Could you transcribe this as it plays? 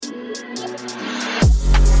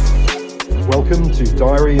Welcome to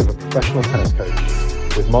Diary of a Professional Tennis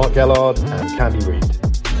Coach with Mark Gellard and Candy Reid.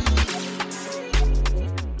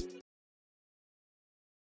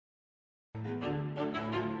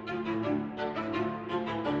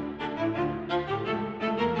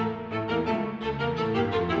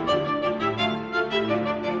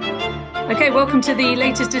 Okay, welcome to the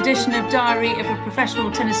latest edition of Diary of a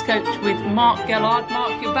Professional Tennis Coach with Mark Gellard.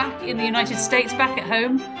 Mark, you're back in the United States, back at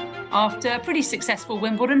home after a pretty successful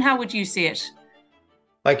Wimbledon. How would you see it?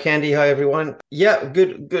 Hi, Candy. Hi, everyone. Yeah,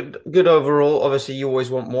 good overall. Obviously, you always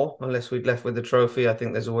want more, unless we'd left with the trophy. I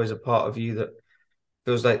think there's always a part of you that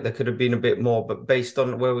feels like there could have been a bit more. But based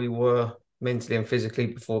on where we were mentally and physically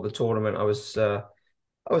before the tournament, I was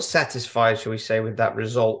satisfied, shall we say, with that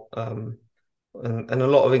result. And a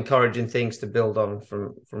lot of encouraging things to build on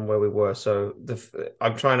from where we were. So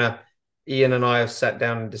Ian and I have sat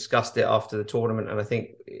down and discussed it after the tournament. And I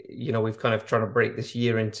think, we've kind of trying to break this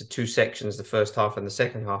year into two sections, the first half and the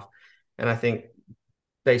second half. And I think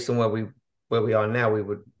based on where we are now,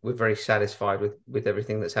 we're very satisfied with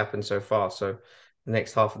everything that's happened so far. So the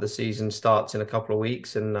next half of the season starts in a couple of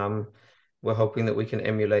weeks, and we're hoping that we can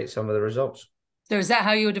emulate some of the results. So is that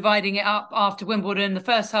how you're dividing it up after Wimbledon? The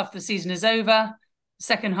first half of the season is over. The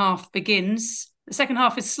second half begins. The second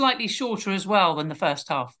half is slightly shorter as well than the first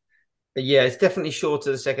half. Yeah, it's definitely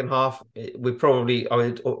shorter the second half.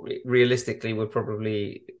 Realistically, we're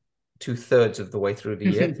probably 2/3 of the way through the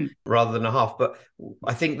year rather than a half. But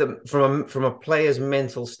I think that from a player's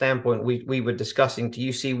mental standpoint, we were discussing, do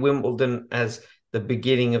you see Wimbledon as the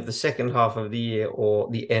beginning of the second half of the year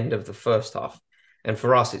or the end of the first half? And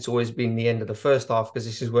for us, it's always been the end of the first half, because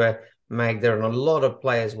this is where there and a lot of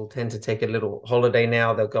players will tend to take a little holiday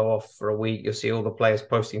now. They'll go off for a week. You'll see all the players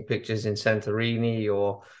posting pictures in Santorini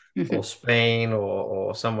or Spain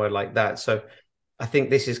or somewhere like that. So I think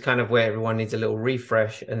this is kind of where everyone needs a little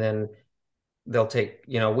refresh, and then they'll take,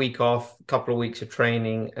 a week off, a couple of weeks of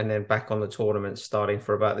training, and then back on the tournaments starting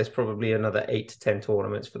for there's probably another 8 to 10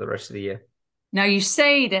 tournaments for the rest of the year. Now, you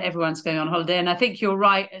say that everyone's going on holiday, and I think you're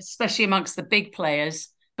right, especially amongst the big players.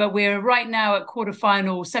 But we're right now at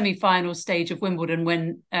quarterfinal, semi-final stage of Wimbledon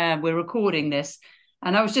when we're recording this.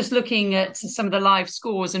 And I was just looking at some of the live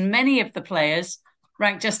scores, and many of the players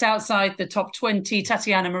ranked just outside the top 20.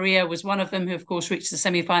 Tatiana Maria was one of them, who, of course, reached the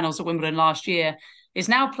semi-finals at Wimbledon last year, is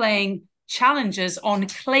now playing challengers on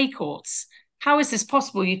clay courts. How is this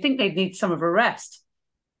possible? You'd think they'd need some of a rest.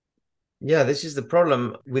 Yeah, this is the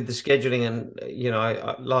problem with the scheduling. And,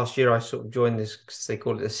 last year I sort of joined this, they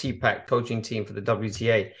call it a CPAC coaching team for the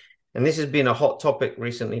WTA. And this has been a hot topic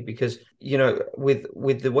recently because,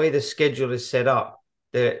 with the way the schedule is set up,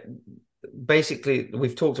 basically,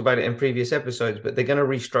 we've talked about it in previous episodes, but they're going to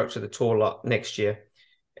restructure the tour next year.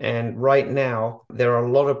 And right now, there are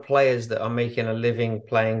a lot of players that are making a living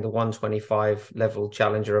playing the 125 level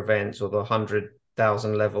challenger events or the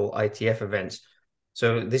 100,000 level ITF events.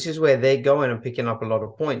 So this is where they're going and picking up a lot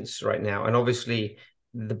of points right now. And obviously,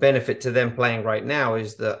 the benefit to them playing right now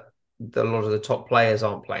is that a lot of the top players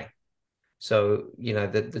aren't playing. So,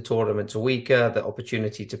 the tournaments are weaker, the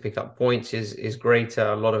opportunity to pick up points is greater.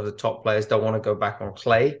 A lot of the top players don't want to go back on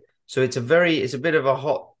clay. So it's a bit of a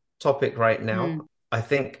hot topic right now. I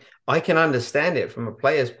think I can understand it from a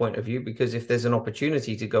player's point of view, because if there's an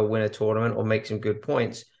opportunity to go win a tournament or make some good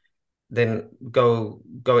points, then go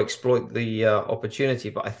exploit the opportunity.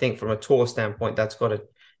 But I think from a tour standpoint, that's got to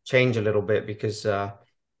change a little bit, because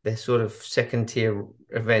they're sort of second tier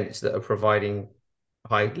events that are providing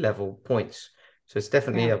high level points. So it's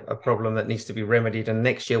definitely a problem that needs to be remedied. And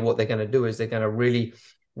next year, what they're going to do is they're going to really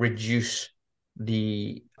reduce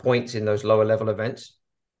the points in those lower level events.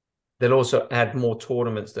 They'll also add more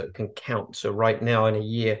tournaments that can count. So right now in a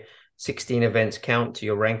year, 16 events count to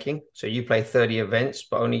your ranking. So you play 30 events,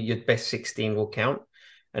 but only your best 16 will count.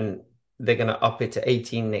 And they're going to up it to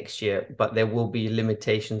 18 next year, but there will be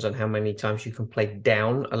limitations on how many times you can play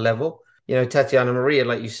down a level. Tatiana Maria,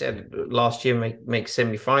 like you said, last year make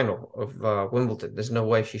semi-final of Wimbledon. There's no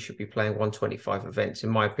way she should be playing 125 events, in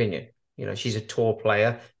my opinion. She's a tour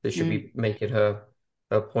player that should be making her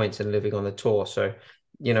points and living on the tour. So,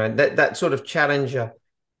 and that sort of challenger,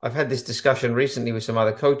 I've had this discussion recently with some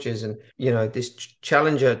other coaches, and, this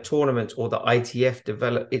challenger tournament or the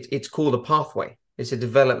ITF it's called a pathway. It's a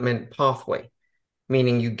development pathway,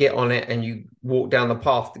 meaning you get on it and you walk down the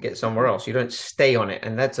path to get somewhere else. You don't stay on it.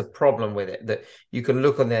 And that's a problem with it, that you can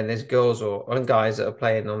look on there and there's girls or guys that are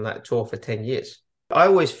playing on that tour for 10 years. I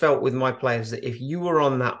always felt with my players that if you were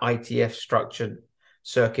on that ITF structured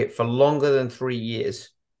circuit for longer than 3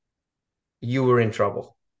 years, you were in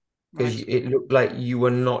trouble, because it looked like you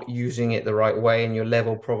were not using it the right way and your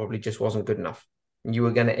level probably just wasn't good enough. you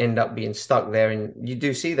were going to end up being stuck there. And you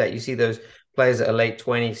do see that. You see those players that are late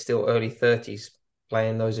 20s, still early 30s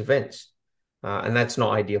playing those events. And that's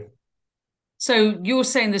not ideal. So you're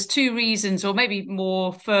saying there's two reasons, or maybe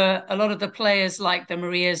more, for a lot of the players like the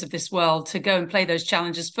Marias of this world to go and play those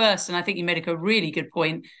challenges first. And I think you made a really good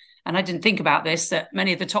point, and I didn't think about this, that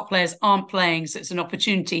many of the top players aren't playing, so it's an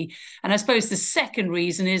opportunity. And I suppose the second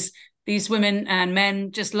reason is these women and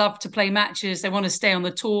men just love to play matches. They want to stay on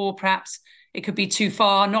the tour. Perhaps it could be too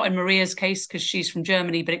far, not in Maria's case because she's from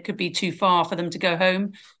Germany, but it could be too far for them to go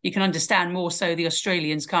home. You can understand more so the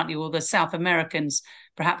Australians, can't you, or the South Americans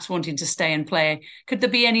perhaps wanting to stay and play. Could there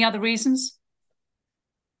be any other reasons?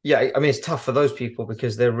 Yeah, I mean, it's tough for those people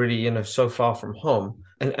because they're really, so far from home.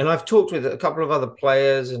 And I've talked with a couple of other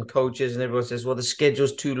players and coaches, and everyone says, well, the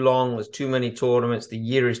schedule's too long. There's too many tournaments. The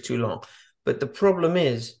year is too long. But the problem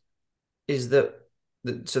is that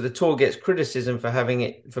so the tour gets criticism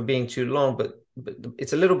for being too long, but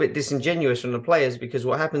it's a little bit disingenuous from the players, because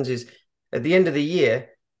what happens is at the end of the year,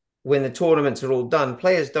 when the tournaments are all done,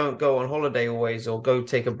 players don't go on holiday always or go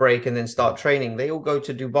take a break and then start training. They all go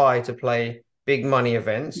to Dubai to play big money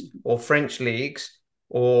events or French leagues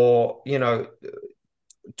or,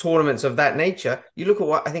 tournaments of that nature. You look at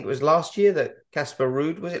what I think it was last year that Casper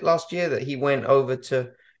Ruud, was it last year that he went over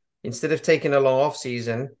to, instead of taking a long off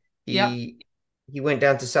season, he went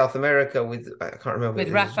down to South America with, I can't remember.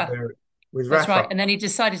 With Rafa. With That's Rafa. right. And then he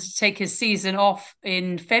decided to take his season off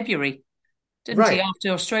in February, didn't he, after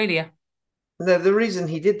Australia? The reason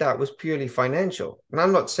he did that was purely financial. And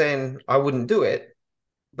I'm not saying I wouldn't do it,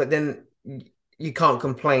 but then you can't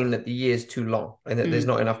complain that the year's too long and that there's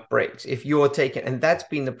not enough breaks. If you're taking, and that's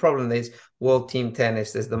been the problem, there's World Team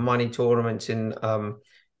Tennis, there's the money tournaments in,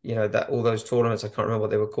 that all those tournaments, I can't remember what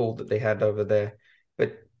they were called that they had over there.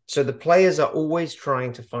 But so the players are always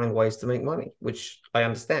trying to find ways to make money, which I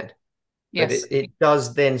understand. Yes. But it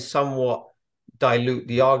does then somewhat dilute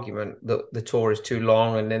the argument that the tour is too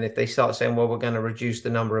long. And then if they start saying, well, we're going to reduce the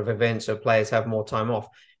number of events so players have more time off,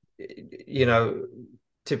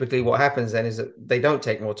 typically what happens then is that they don't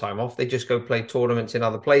take more time off. They just go play tournaments in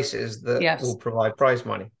other places that will provide prize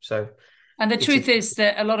money. So, and the truth is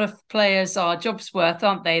that a lot of players are jobs worth,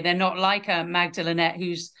 aren't they? They're not like a Magda Linette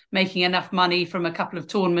who's making enough money from a couple of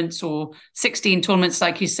tournaments or 16 tournaments,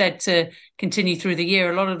 like you said, to continue through the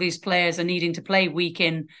year. A lot of these players are needing to play week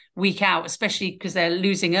in, week out, especially because they're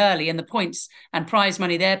losing early and the points and prize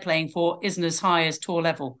money they're playing for isn't as high as tour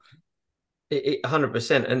level.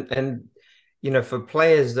 100%. And for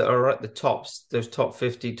players that are at the tops, those top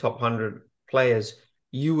 50, top 100 players,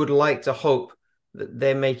 you would like to hope that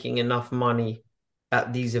they're making enough money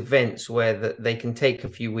at these events where they can take a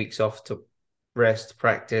few weeks off to rest,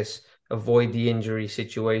 practice, avoid the injury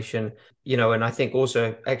situation. And I think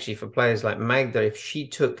also actually for players like Magda, if she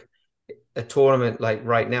took a tournament like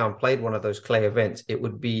right now and played one of those clay events, it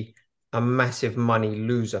would be a massive money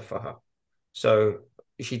loser for her. So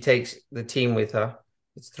she takes the team with her.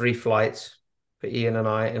 It's 3 flights for Ian and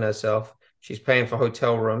I and herself. She's paying for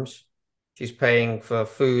hotel rooms. She's paying for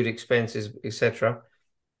food expenses, etc.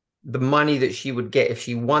 The money that she would get if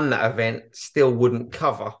she won that event still wouldn't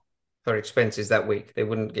cover her expenses that week. They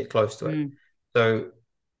wouldn't get close to it. So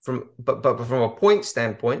but from a point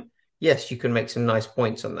standpoint, yes, you can make some nice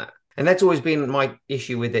points on that. And that's always been my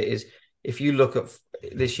issue with it, is if you look at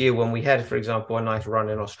this year when we had, for example, a nice run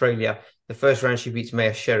in Australia, the first round she beats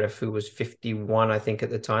Maya Sherif, who was 51, I think, at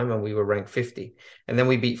the time, and we were ranked 50. And then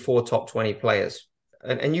we beat 4 top 20 players.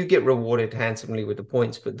 And you get rewarded handsomely with the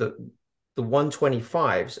points, but the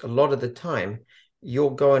 125s, a lot of the time,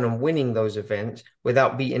 you're going and winning those events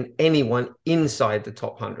without beating anyone inside the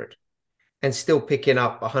top 100 and still picking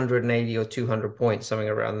up 180 or 200 points, something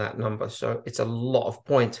around that number. So it's a lot of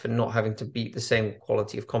points for not having to beat the same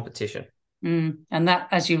quality of competition. And that,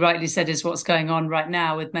 as you rightly said, is what's going on right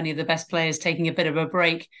now with many of the best players taking a bit of a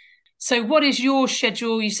break. So what is your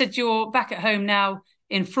schedule? You said you're back at home now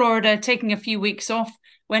in Florida, taking a few weeks off.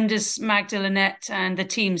 When does Magda Linette and the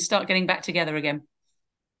team start getting back together again?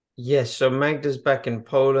 Yes, so Magda's back in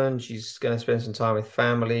Poland. She's going to spend some time with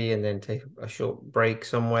family and then take a short break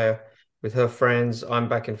somewhere with her friends. I'm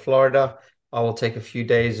back in Florida. I will take a few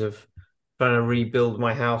days of trying to rebuild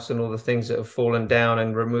my house and all the things that have fallen down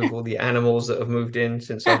and remove all the animals that have moved in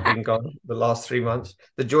since I've been gone the last 3 months.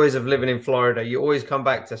 The joys of living in Florida, you always come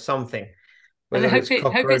back to something. And I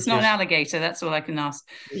hope it's not an alligator. That's all I can ask.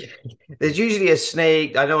 There's usually a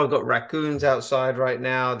snake. I know I've got raccoons outside right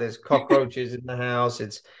now. There's cockroaches in the house.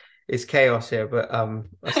 It's chaos here, but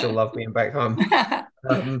I still love being back home.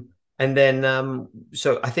 And then,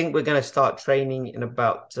 so I think we're going to start training in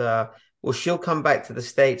about, she'll come back to the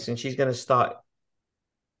States and she's going to start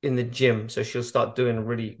in the gym. So she'll start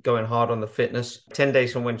really going hard on the fitness. 10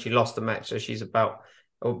 days from when she lost the match. So she's about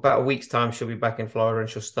a week's time, she'll be back in Florida and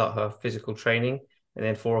she'll start her physical training. And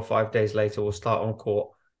then 4 or 5 days later, we'll start on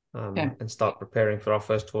court and start preparing for our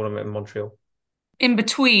first tournament in Montreal. In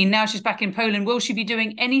between, now she's back in Poland, will she be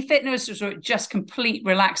doing any fitness or just complete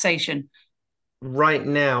relaxation? Right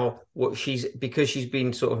now, because she's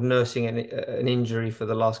been sort of nursing an injury for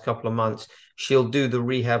the last couple of months, she'll do the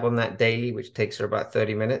rehab on that daily, which takes her about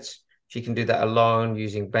 30 minutes. She can do that alone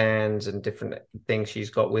using bands and different things she's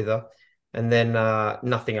got with her. And then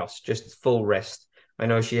nothing else, just full rest. I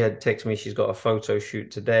know she had texted me she's got a photo shoot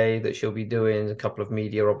today that she'll be doing, a couple of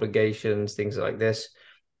media obligations, things like this.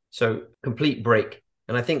 So complete break.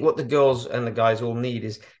 And I think what the girls and the guys all need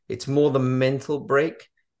is it's more the mental break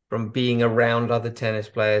from being around other tennis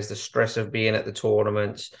players, the stress of being at the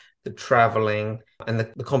tournaments, the traveling, and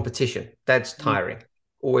the competition. That's tiring.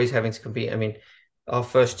 Always having to compete. I mean, our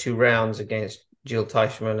first 2 rounds against Jill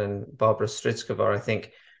Teichmann and Barbara Strycova, I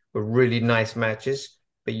think, were really nice matches,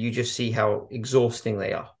 but you just see how exhausting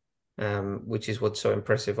they are, which is what's so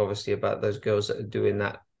impressive, obviously, about those girls that are doing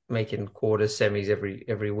that, making quarters, semis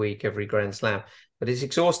every week, every Grand Slam. But it's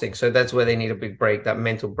exhausting. So that's where they need a big break, that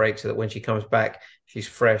mental break, so that when she comes back, she's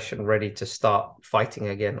fresh and ready to start fighting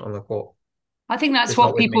again on the court. I think that's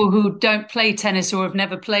what people who don't play tennis or have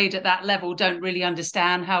never played at that level don't really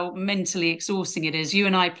understand, how mentally exhausting it is. You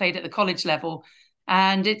and I played at the college level,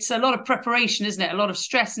 and it's a lot of preparation, isn't it? A lot of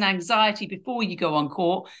stress and anxiety before you go on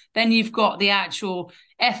court. Then you've got the actual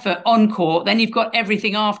effort on court. Then you've got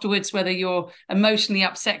everything afterwards, whether you're emotionally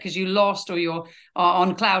upset because you lost or you're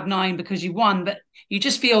on cloud 9 because you won. But you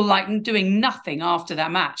just feel like doing nothing after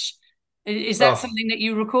that match. Is that something that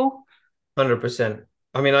you recall? 100%.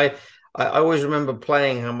 I mean, I always remember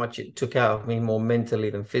playing how much it took out of me more mentally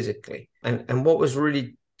than physically. And what was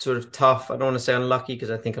really sort of tough, I don't want to say unlucky, because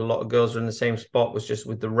I think a lot of girls are in the same spot, was just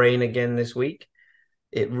with the rain again this week.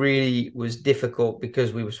 It really was difficult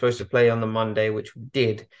because we were supposed to play on the Monday, which we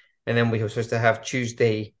did. And then we were supposed to have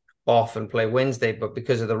Tuesday off and play Wednesday. But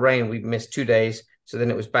because of the rain, we missed 2 days. So then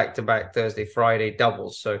it was back-to-back Thursday, Friday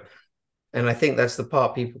doubles. So, and I think that's the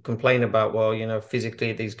part people complain about. Well, you know,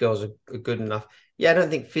 physically, these girls are good enough. Yeah, I don't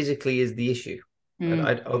think physically is the issue.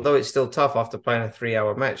 Although it's still tough after playing a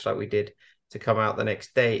 3-hour match like we did to come out the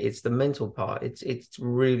next day, it's the mental part. It's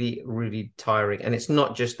really, really tiring. And it's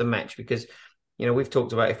not just the match, because, you know, we've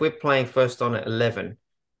talked about, if we're playing first on at 11,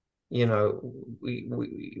 you know,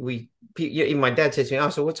 even my dad said to me, "Oh,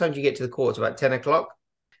 so what time do you get to the court?" It's about 10 o'clock.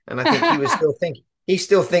 And I think he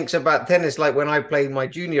still thinks about tennis like when I played my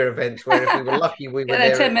junior events, where if we were lucky, we were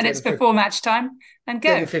there 10 minutes before match time and go.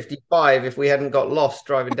 10:55 if we hadn't got lost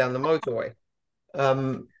driving down the motorway.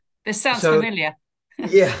 This sounds familiar.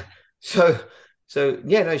 Yeah. So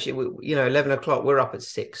yeah, no, you know, 11 o'clock, we're up at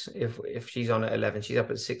 6. If she's on at 11, she's up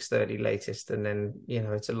at 6:30 latest. And then, you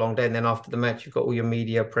know, it's a long day. And then after the match, you've got all your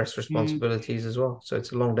media press responsibilities as well. So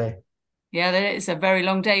it's a long day. Yeah, it's a very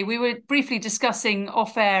long day. We were briefly discussing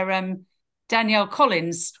off air Danielle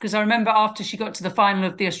Collins, because I remember after she got to the final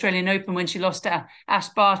of the Australian Open, when she lost to Ash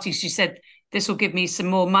Barty, she said, "This will give me some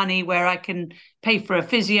more money where I can pay for a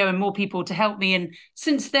physio and more people to help me." And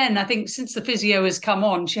since then, I think since the physio has come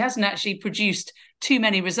on, she hasn't actually produced too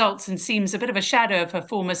many results and seems a bit of a shadow of her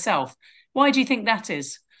former self. Why do you think that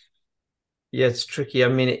is? Yeah, it's tricky. I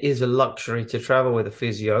mean, it is a luxury to travel with a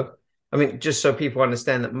physio. I mean, just so people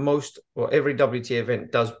understand that every WTA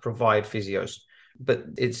event does provide physios, but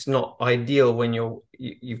it's not ideal when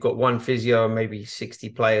you've got one physio and maybe 60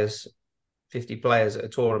 players, 50 players at a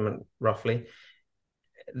tournament, roughly.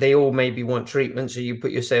 They all maybe want treatment. So you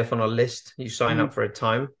put yourself on a list, you sign up for a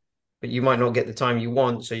time, but you might not get the time you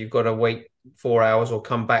want. So you've got to wait 4 hours or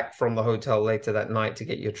come back from the hotel later that night to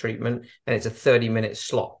get your treatment. And it's a 30-minute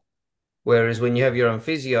slot. Whereas when you have your own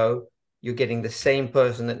physio, you're getting the same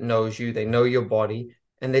person that knows you, they know your body,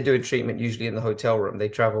 and they're doing treatment usually in the hotel room. They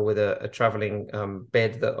travel with a traveling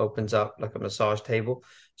bed that opens up like a massage table.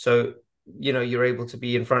 So, you know, you're able to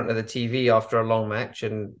be in front of the TV after a long match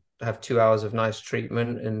and have 2 hours of nice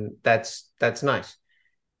treatment. And that's nice.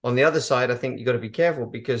 On the other side, I think you got to be careful,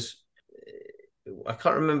 because I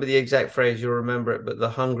can't remember the exact phrase, you'll remember it, but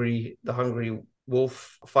the hungry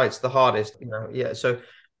wolf fights the hardest, you know? Yeah. So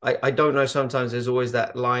I don't know. Sometimes there's always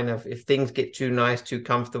that line of, if things get too nice, too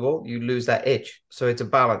comfortable, you lose that itch. So it's a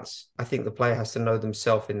balance. I think the player has to know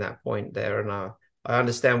themselves in that point there. And I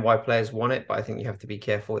understand why players want it, but I think you have to be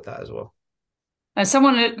careful with that as well.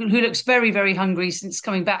 Someone who looks very, very hungry since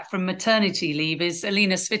coming back from maternity leave is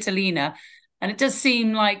Alina Svitolina. And it does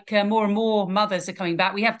seem like more and more mothers are coming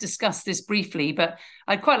back. We have discussed this briefly, but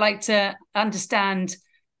I'd quite like to understand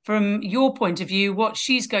from your point of view, what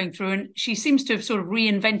she's going through. And she seems to have sort of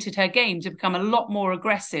reinvented her game to become a lot more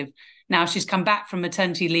aggressive. Now she's come back from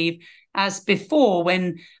maternity leave, as before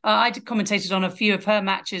when I commentated on a few of her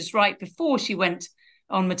matches right before she went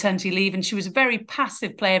on maternity leave. And she was a very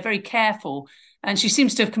passive player, very careful. And she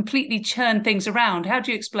seems to have completely churned things around. How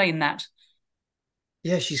do you explain that?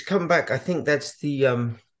 Yeah, she's come back. I think that's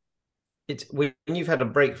the it's when you've had a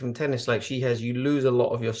break from tennis like she has, you lose a lot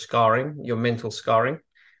of your scarring, your mental scarring.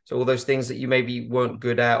 So all those things that you maybe weren't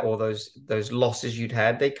good at, or those losses you'd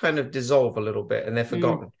had, they kind of dissolve a little bit and they're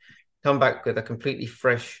forgotten. Come back with a completely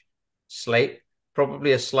fresh slate,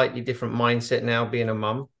 probably a slightly different mindset now, being a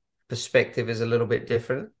mum. Perspective is a little bit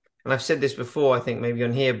different. And I've said this before, I think maybe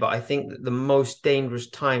on here, but I think that the most dangerous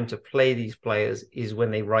time to play these players is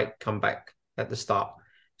when they come back at the start.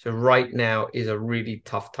 So right now is a really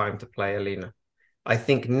tough time to play Alina. I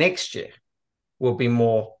think next year will be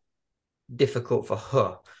more difficult for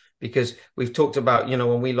her, because we've talked about,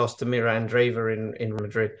 when we lost to Mira Andreeva in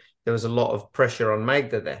Madrid, there was a lot of pressure on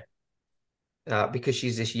Magda there, because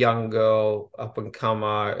she's this young girl, up and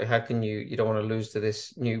comer. How can you don't want to lose to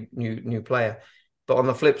this new player. But on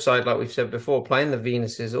the flip side, like we've said before, playing the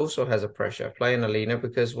Venuses also has a pressure, playing Alina,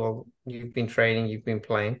 because, well, you've been training, you've been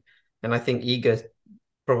playing. And I think Iga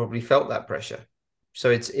probably felt that pressure. So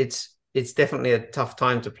it's definitely a tough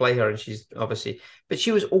time to play her. And she's obviously, but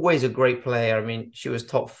she was always a great player. I mean, she was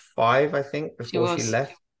top 5, I think, before she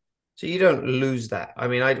left. So you don't lose that. I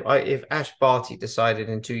mean, if Ash Barty decided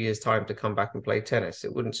in 2 years' time to come back and play tennis,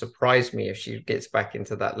 it wouldn't surprise me if she gets back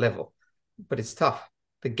into that level. But it's tough.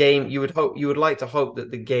 The game, you would like to hope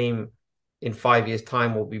that the game in 5 years'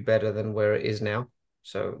 time will be better than where it is now.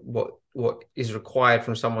 So what is required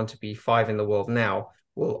from someone to be 5 in the world now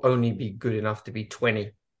will only be good enough to be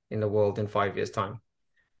 20 in the world in 5 years' time.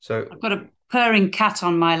 So I've got a purring cat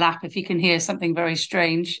on my lap, if you can hear something very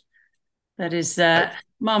strange. That is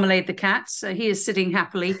Marmalade the cat. So he is sitting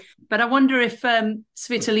happily. But I wonder if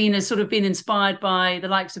Svitolina has sort of been inspired by the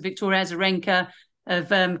likes of Victoria Azarenka, of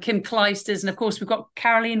Kim Clijsters, and of course we've got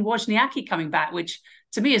Caroline Wozniacki coming back, which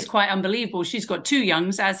to me is quite unbelievable. She's got 2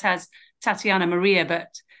 youngs, as has Tatiana Maria, but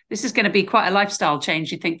this is going to be quite a lifestyle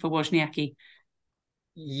change, you think, for Wozniacki?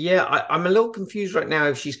 Yeah, I'm a little confused right now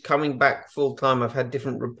if she's coming back full time. I've had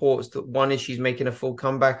different reports that one is she's making a full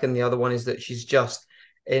comeback, and the other one is that she's just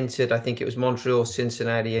entered, I think it was Montreal,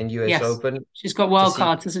 Cincinnati, and US Open. She's got wild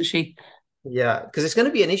cards, hasn't she? Yeah, because it's going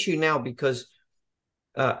to be an issue now, because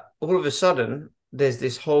all of a sudden there's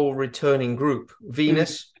this whole returning group.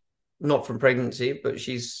 Venus, not from pregnancy, but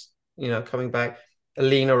she's coming back.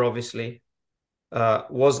 Alina, obviously.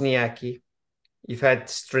 Wozniacki. You've had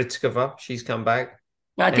Strycova. She's come back.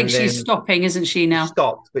 I think she's stopping, isn't she, now? She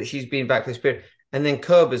stopped, but she's been back this period. And then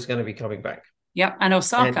Kerber's going to be coming back. Yep, and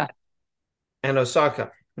Osaka. And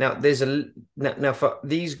Osaka. Now, now for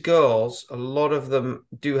these girls, a lot of them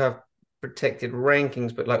do have protected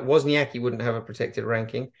rankings, but like Wozniacki wouldn't have a protected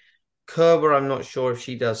ranking. Kerber, I'm not sure if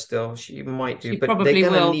she does still. She might do, but they're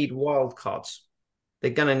going to need wild cards.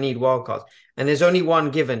 They're going to need wild cards. And there's only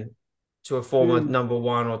one given to a former number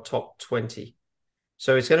 1 or top 20.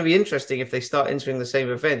 So it's going to be interesting if they start entering the same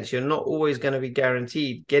events. You're not always going to be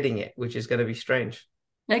guaranteed getting it, which is going to be strange.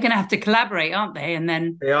 They're going to have to collaborate, aren't they? And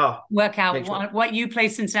then work out what you play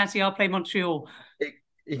Cincinnati, I'll play Montreal.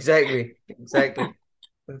 Exactly. They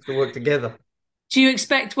have to work together. Do you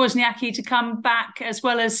expect Wozniacki to come back as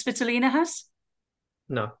well as Svitolina has?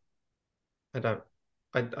 No, I don't.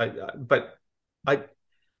 But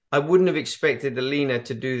I wouldn't have expected Alina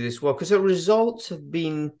to do this well, because her results have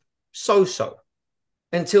been so-so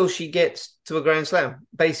until she gets to a Grand Slam,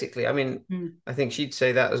 basically. I mean, I think she'd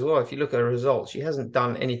say that as well. If you look at her results, she hasn't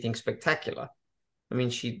done anything spectacular. I mean,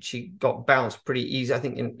 she got bounced pretty easy. I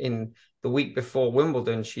think in the week before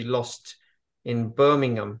Wimbledon, she lost in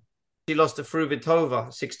Birmingham. She lost to Fruhvirtova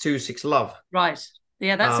 6-2, 6-love. Right.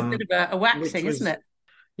 Yeah, that's a bit of a waxing, isn't it?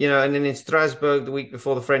 And then in Strasbourg, the week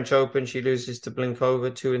before the French Open, she loses to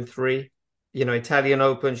Blinkova 2-3. Italian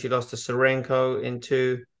Open, she lost to Serenko in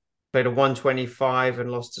 2. Played a 125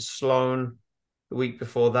 and lost to Sloane. The week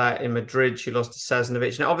before that in Madrid, she lost to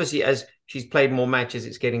Sasnovich. Now, obviously, as she's played more matches,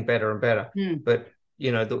 it's getting better and better. But,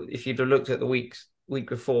 if you'd have looked at the week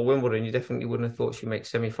before Wimbledon, you definitely wouldn't have thought she'd make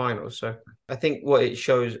semi-finals. So I think what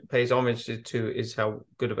it pays homage to is how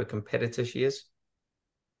good of a competitor she is.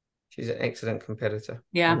 She's an excellent competitor.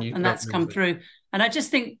 Yeah, and that's come through. And I just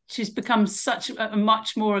think she's become such a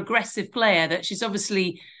much more aggressive player, that she's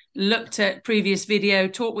obviously looked at previous video,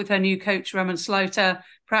 talked with her new coach, Roman Slaughter,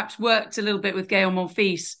 perhaps worked a little bit with Gael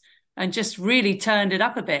Monfils, and just really turned it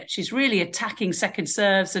up a bit. She's really attacking second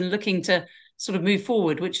serves and looking to sort of move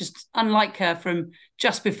forward, which is unlike her from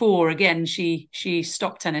just before. Again, she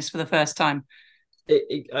stopped tennis for the first time.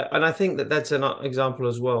 And I think that's an example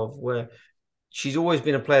as well of where she's always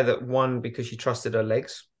been a player that won because she trusted her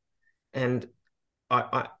legs. And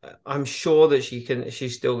I'm sure that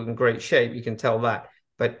she's still in great shape. You can tell that.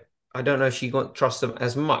 But I don't know if she won't trust them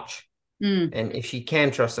as much. And if she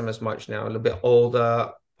can trust them as much now, a little bit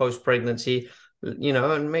older, post-pregnancy,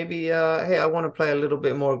 and maybe, hey, I want to play a little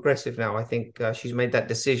bit more aggressive now. I think she's made that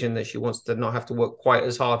decision that she wants to not have to work quite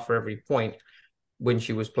as hard for every point when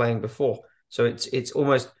she was playing before. So it's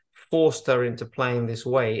almost forced her into playing this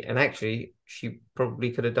way. And actually, she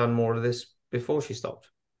probably could have done more of this before she stopped.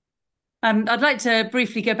 I'd like to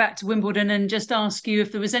briefly go back to Wimbledon and just ask you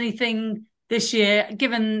if there was anything this year,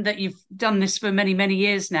 given that you've done this for many, many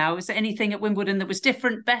years now, is there anything at Wimbledon that was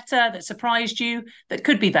different, better, that surprised you, that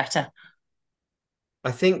could be better?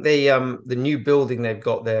 I think the new building they've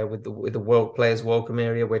got there with the World Players Welcome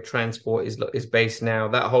Area where transport is based now,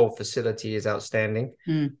 that whole facility is outstanding.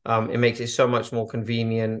 It makes it so much more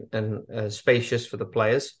convenient and spacious for the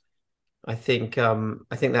players. I think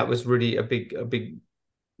that was really a big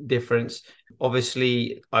difference.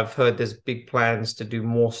 Obviously, I've heard there's big plans to do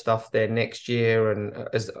more stuff there next year, and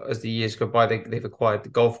as the years go by, they've acquired the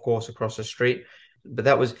golf course across the street. But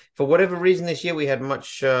that was, for whatever reason, this year we had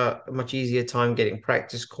much easier time getting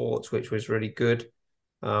practice courts, which was really good.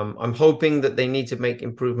 I'm hoping that they need to make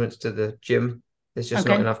improvements to the gym. There's just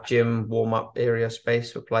not enough gym warm-up area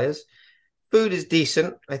space for players. Food is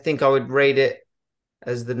decent. I think I would rate it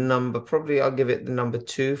as I'll give it the number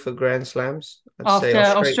 2 for Grand Slams. After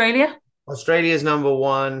Australia? Australia's number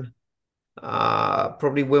 1.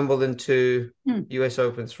 Probably Wimbledon 2, US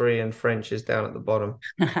Open 3, and French is down at the bottom.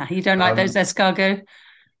 You don't like those escargot?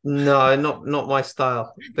 No, not my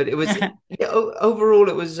style. But it was overall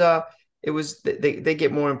it was they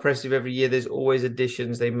get more impressive every year. There's always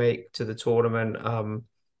additions they make to the tournament.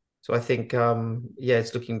 So I think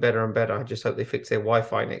it's looking better and better. I just hope they fix their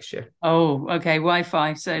Wi-Fi next year. Oh, okay,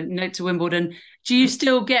 Wi-Fi. So note to Wimbledon. Do you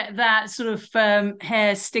still get that sort of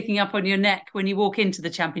hair sticking up on your neck when you walk into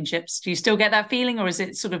the championships? Do you still get that feeling, or is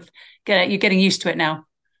it sort of you're getting used to it now?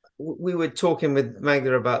 We were talking with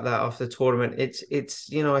Magda about that after the tournament.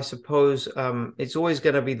 It's I suppose it's always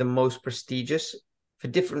going to be the most prestigious for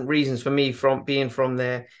different reasons. For me, from being from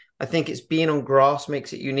there, I think it's being on grass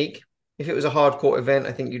makes it unique. If it was a hard court event,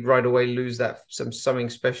 I think you'd right away lose that something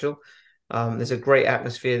special. There's a great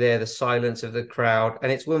atmosphere there, the silence of the crowd,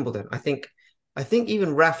 and it's Wimbledon. I think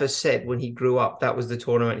even Rafa said when he grew up that was the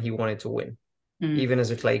tournament he wanted to win, even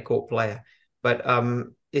as a clay court player. But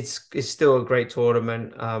it's still a great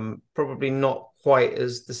tournament. Probably not quite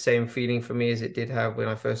as the same feeling for me as it did have when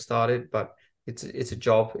I first started, but it's a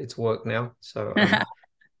job, it's work now. So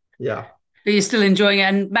yeah. But you're still enjoying it.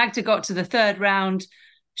 And Magda got to the third round.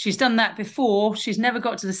 She's done that before. She's never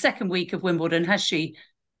got to the second week of Wimbledon, has she?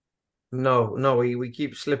 No, we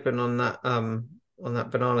keep slipping on that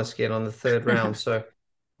banana skin on the third round. So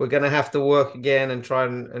we're going to have to work again and try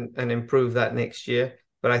and improve that next year.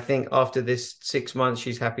 But I think after this 6 months,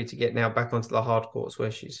 she's happy to get now back onto the hard courts where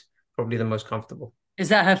she's probably the most comfortable. Is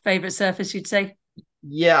that her favourite surface, you'd say?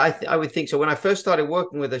 Yeah, I would think so. When I first started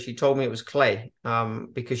working with her, she told me it was clay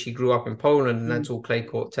because she grew up in Poland and that's all clay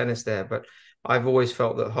court tennis there. But I've always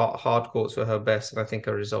felt that hard courts were her best, and I think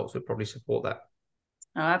her results would probably support that.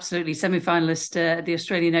 Oh, absolutely. Semi-finalist at the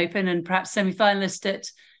Australian Open and perhaps semi-finalist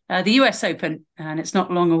at the US Open. And it's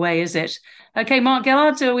not long away, is it? Okay, Mark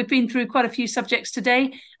Gellard, we've been through quite a few subjects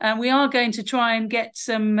today. We are going to try and get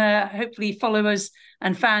some, hopefully, followers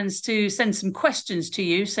and fans to send some questions to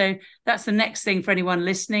you. So that's the next thing for anyone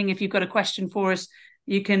listening. If you've got a question for us,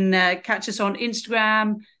 you can catch us on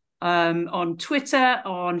Instagram, on Twitter,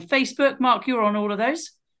 on Facebook. Mark, you're on all of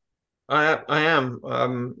those. I am.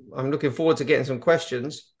 I'm looking forward to getting some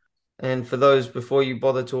questions. And for those, before you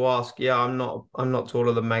bother to ask, I'm not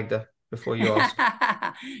taller than Magda. Before you ask,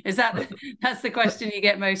 that's the question you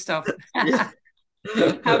get most of? Yeah.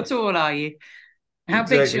 How tall are you? How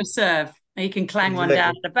big's your serve? You can clang one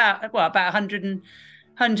down at about 100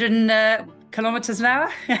 kilometers an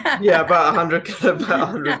hour. Yeah, about 100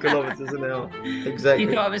 kilometers an hour. Exactly.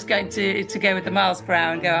 You thought I was going to go with the miles per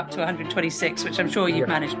hour and go up to 126, which I'm sure you've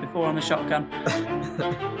managed before on the shotgun.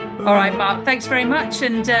 All right, Mark, thanks very much,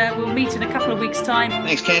 and we'll meet in a couple of weeks' time.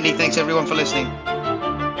 Thanks, Candy. Thanks everyone for listening.